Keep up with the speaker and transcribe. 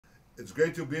It's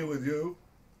great to be with you.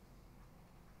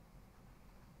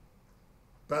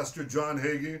 Pastor John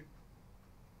Haygie.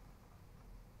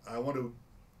 I want to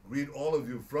greet all of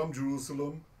you from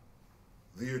Jerusalem,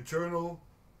 the eternal,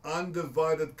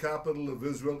 undivided capital of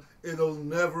Israel. It'll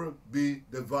never be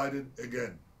divided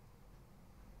again.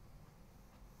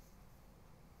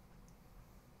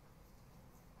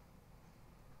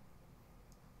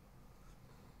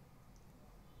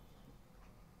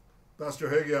 Pastor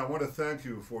Haygie, I want to thank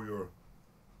you for your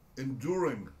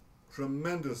enduring,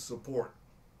 tremendous support.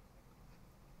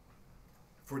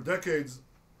 For decades,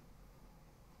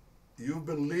 you've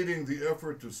been leading the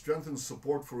effort to strengthen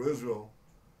support for Israel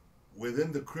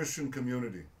within the Christian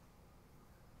community.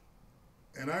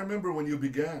 And I remember when you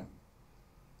began,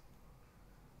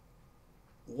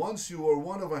 once you were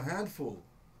one of a handful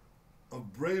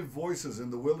of brave voices in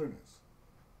the wilderness.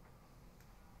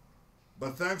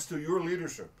 But thanks to your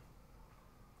leadership,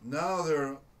 now there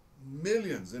are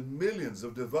millions and millions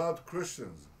of devout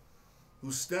Christians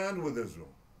who stand with Israel.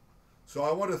 So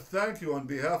I want to thank you on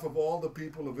behalf of all the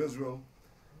people of Israel,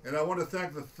 and I want to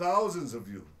thank the thousands of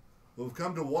you who have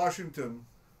come to Washington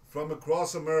from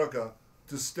across America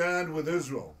to stand with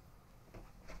Israel.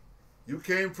 You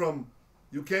came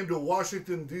to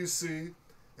Washington, D.C.,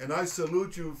 and I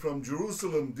salute you from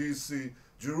Jerusalem, D.C.,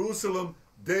 Jerusalem,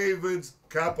 David's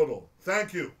capital.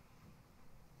 Thank you.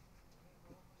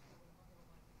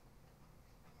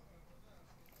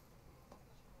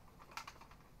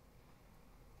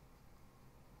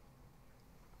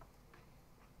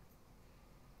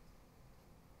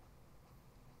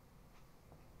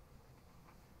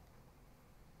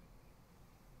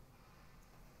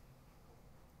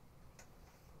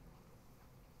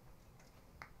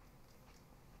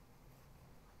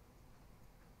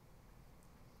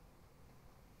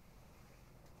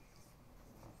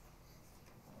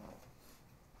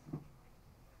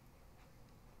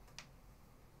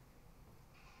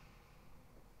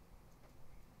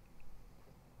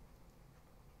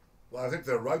 Well, I think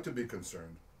they're right to be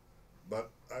concerned, but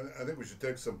I think we should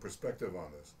take some perspective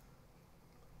on this.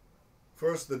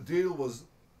 First, the deal was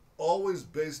always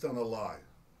based on a lie,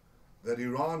 that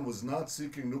Iran was not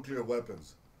seeking nuclear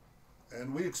weapons.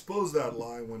 And we exposed that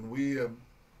lie when we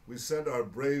sent our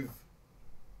brave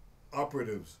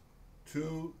operatives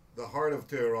to the heart of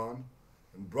Tehran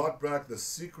and brought back the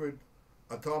secret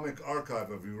atomic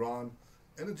archive of Iran.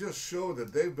 And it just showed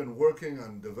that they've been working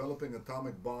on developing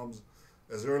atomic bombs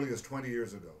as early as 20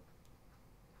 years ago.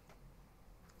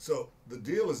 So the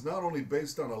deal is not only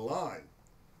based on a lie,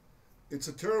 it's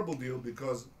a terrible deal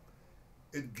because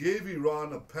it gave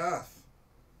Iran a path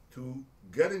to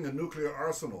getting a nuclear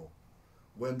arsenal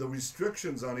when the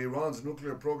restrictions on Iran's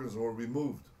nuclear programs were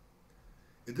removed.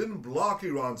 It didn't block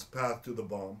Iran's path to the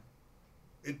bomb,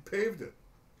 it paved it.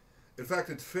 In fact,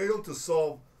 it failed to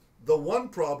solve the one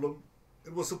problem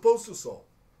it was supposed to solve.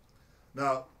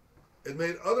 Now, it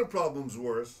made other problems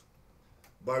worse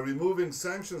by removing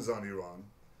sanctions on Iran,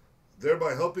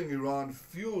 thereby helping Iran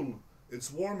fuel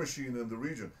its war machine in the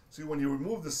region. See, when you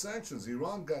remove the sanctions,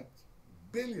 Iran got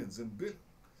billions and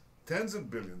tens of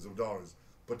billions of dollars,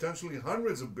 potentially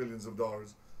hundreds of billions of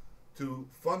dollars to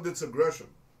fund its aggression.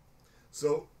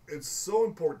 So it's so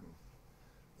important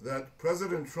that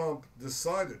President Trump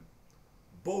decided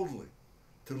boldly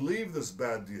to leave this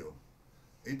bad deal.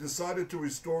 He decided to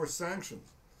restore sanctions.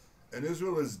 And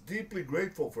Israel is deeply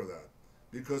grateful for that,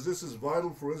 because this is vital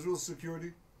for Israel's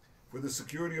security, for the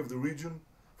security of the region,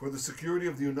 for the security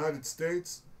of the United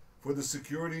States, for the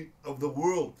security of the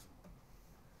world.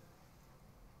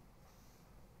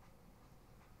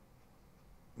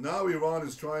 Now Iran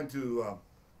is trying to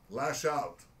lash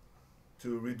out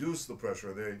to reduce the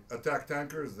pressure. They attack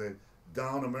tankers, they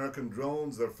down American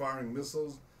drones, they're firing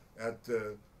missiles at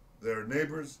their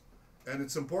neighbors. And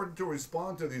it's important to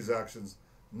respond to these actions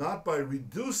not by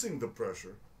reducing the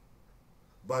pressure,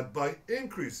 but by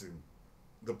increasing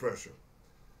the pressure.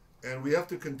 And we have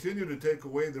to continue to take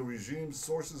away the regime's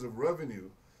sources of revenue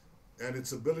and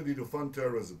its ability to fund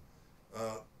terrorism.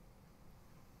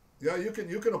 Yeah, you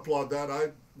can applaud that.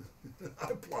 I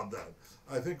applaud that.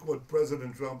 I think what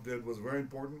President Trump did was very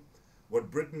important.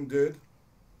 What Britain did,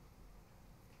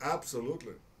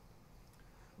 absolutely.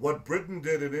 What Britain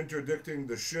did in interdicting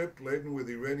the ship laden with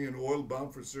Iranian oil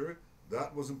bound for Syria,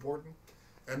 that was important.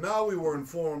 And now we were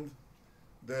informed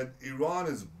that Iran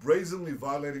is brazenly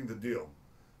violating the deal.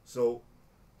 So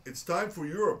it's time for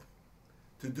Europe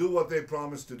to do what they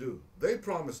promised to do. They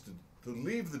promised to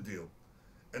leave the deal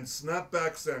and snap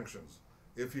back sanctions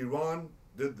if Iran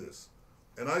did this.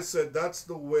 And I said, that's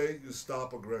the way you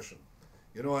stop aggression.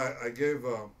 You know, I gave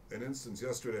an instance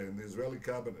yesterday in the Israeli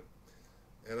cabinet.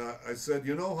 And I said,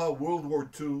 you know how World War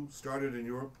II started in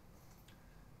Europe?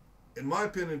 In my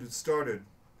opinion, it started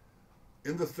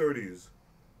in the 30s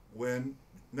when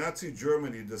Nazi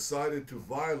Germany decided to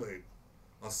violate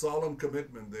a solemn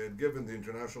commitment they had given the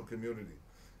international community.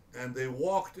 And they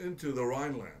walked into the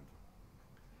Rhineland.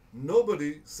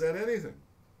 Nobody said anything.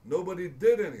 Nobody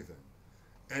did anything.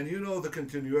 And you know the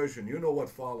continuation. You know what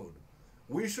followed.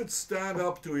 We should stand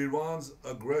up to Iran's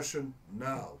aggression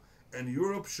now. And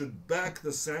Europe should back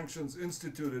the sanctions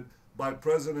instituted by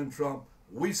President Trump.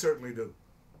 We certainly do.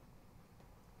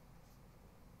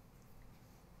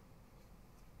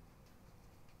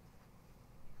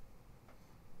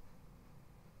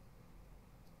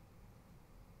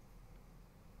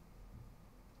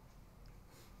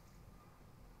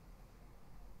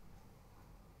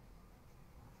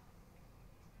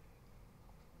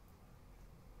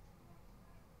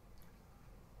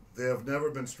 They have never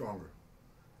been stronger.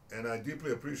 And I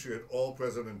deeply appreciate all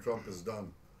President Trump has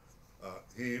done.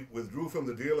 He withdrew from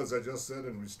the deal, as I just said,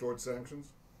 and restored sanctions.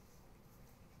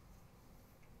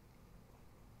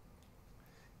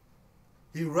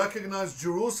 He recognized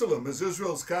Jerusalem as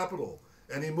Israel's capital,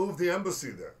 and he moved the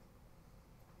embassy there.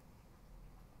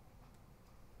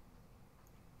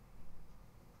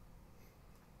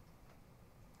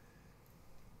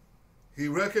 He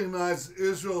recognized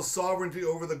Israel's sovereignty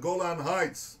over the Golan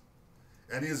Heights,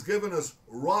 and he has given us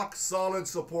rock-solid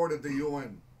support at the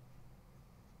UN.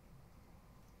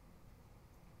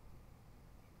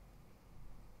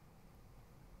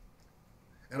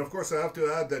 And of course, I have to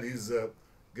add that he's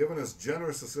given us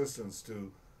generous assistance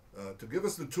to give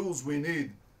us the tools we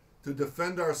need to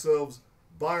defend ourselves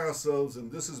by ourselves, and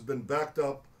this has been backed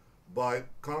up by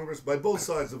Congress, by both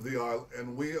sides of the aisle,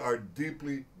 and we are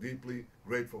deeply, deeply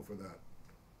grateful for that.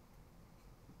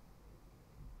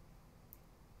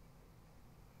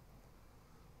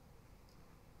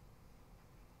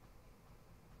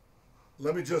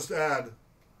 Let me just add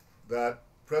that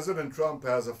President Trump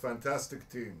has a fantastic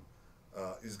team.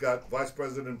 He's got Vice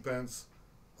President Pence,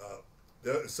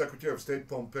 the Secretary of State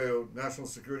Pompeo, National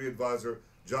Security Advisor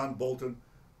John Bolton,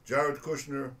 Jared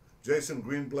Kushner, Jason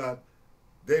Greenblatt,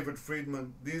 David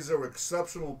Friedman. These are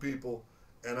exceptional people,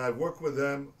 and I've worked with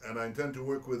them, and I intend to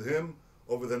work with him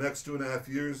over the next 2.5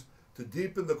 years to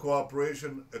deepen the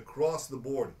cooperation across the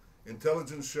board.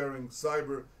 Intelligence sharing,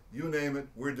 cyber, you name it,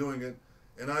 we're doing it.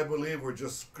 And I believe we're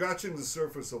just scratching the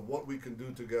surface of what we can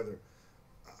do together.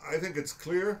 I think it's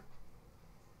clear.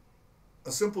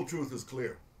 A simple truth is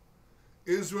clear.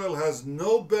 Israel has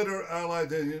no better ally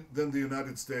than the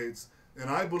United States, and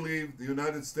I believe the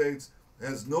United States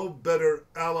has no better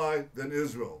ally than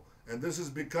Israel. And this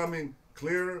is becoming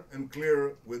clearer and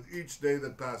clearer with each day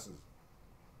that passes.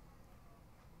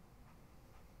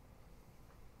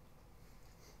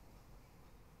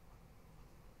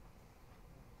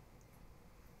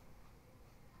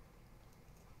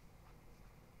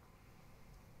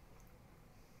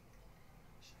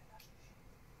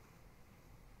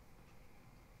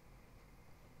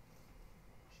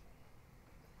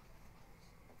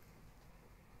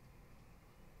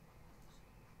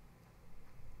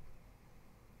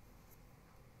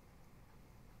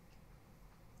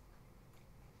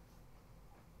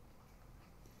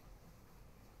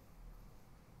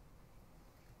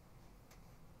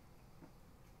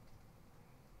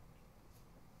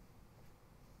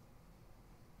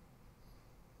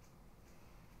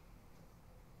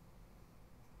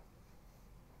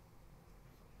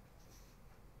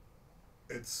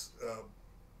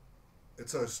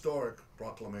 It's a historic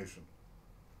proclamation.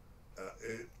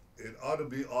 It ought to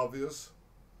be obvious.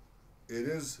 It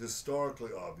is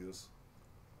historically obvious.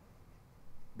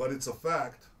 But it's a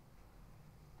fact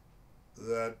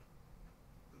that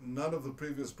none of the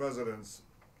previous presidents,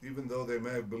 even though they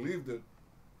may have believed it,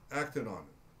 acted on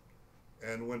it.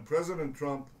 And when President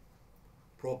Trump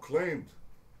proclaimed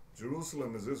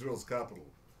Jerusalem as Israel's capital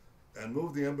and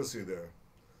moved the embassy there,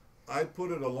 I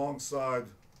put it alongside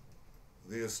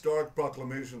the historic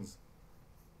proclamations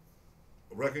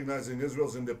recognizing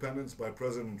Israel's independence by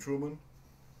President Truman,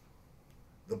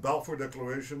 the Balfour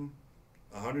Declaration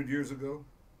 100 years ago,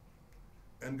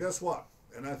 and guess what?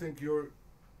 And I think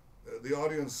the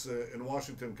audience in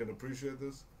Washington can appreciate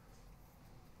this.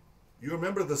 You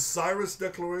remember the Cyrus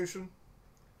Declaration?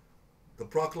 The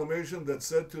proclamation that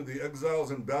said to the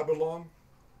exiles in Babylon,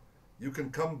 you can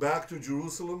come back to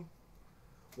Jerusalem?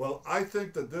 Well, I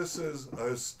think that this is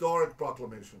a historic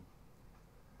proclamation,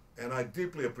 and I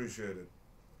deeply appreciate it,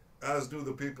 as do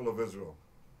the people of Israel.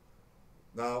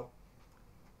 Now,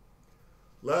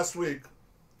 last week,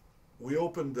 we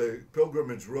opened the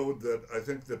pilgrimage road that I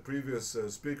think the previous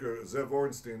speaker, Zev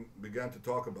Orenstein, began to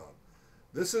talk about.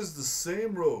 This is the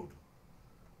same road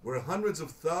where hundreds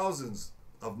of thousands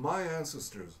of my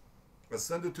ancestors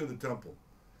ascended to the temple.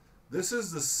 This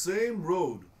is the same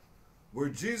road where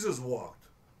Jesus walked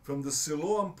from the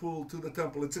Siloam pool to the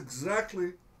temple. It's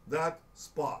exactly that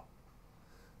spot.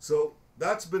 So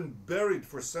that's been buried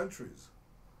for centuries.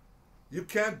 You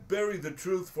can't bury the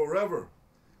truth forever.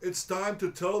 It's time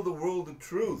to tell the world the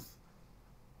truth.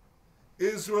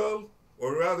 Israel,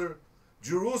 or rather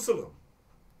Jerusalem,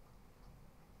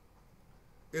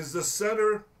 is the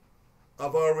center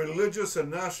of our religious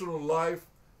and national life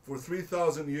for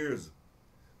 3,000 years.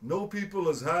 No people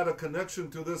has had a connection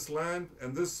to this land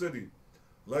and this city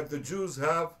like the Jews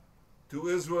have to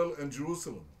Israel and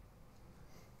Jerusalem.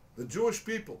 The Jewish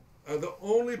people are the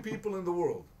only people in the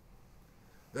world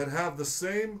that have the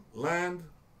same land,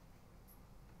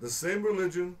 the same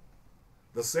religion,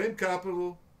 the same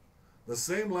capital, the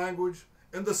same language,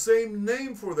 and the same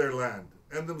name for their land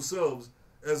and themselves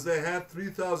as they had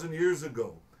 3,000 years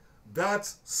ago.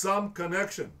 That's some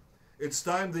connection. It's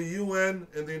time the UN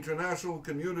and the international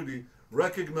community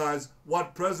recognize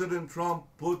what President Trump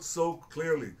put so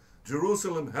clearly.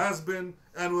 Jerusalem has been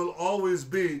and will always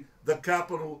be the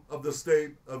capital of the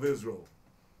state of Israel.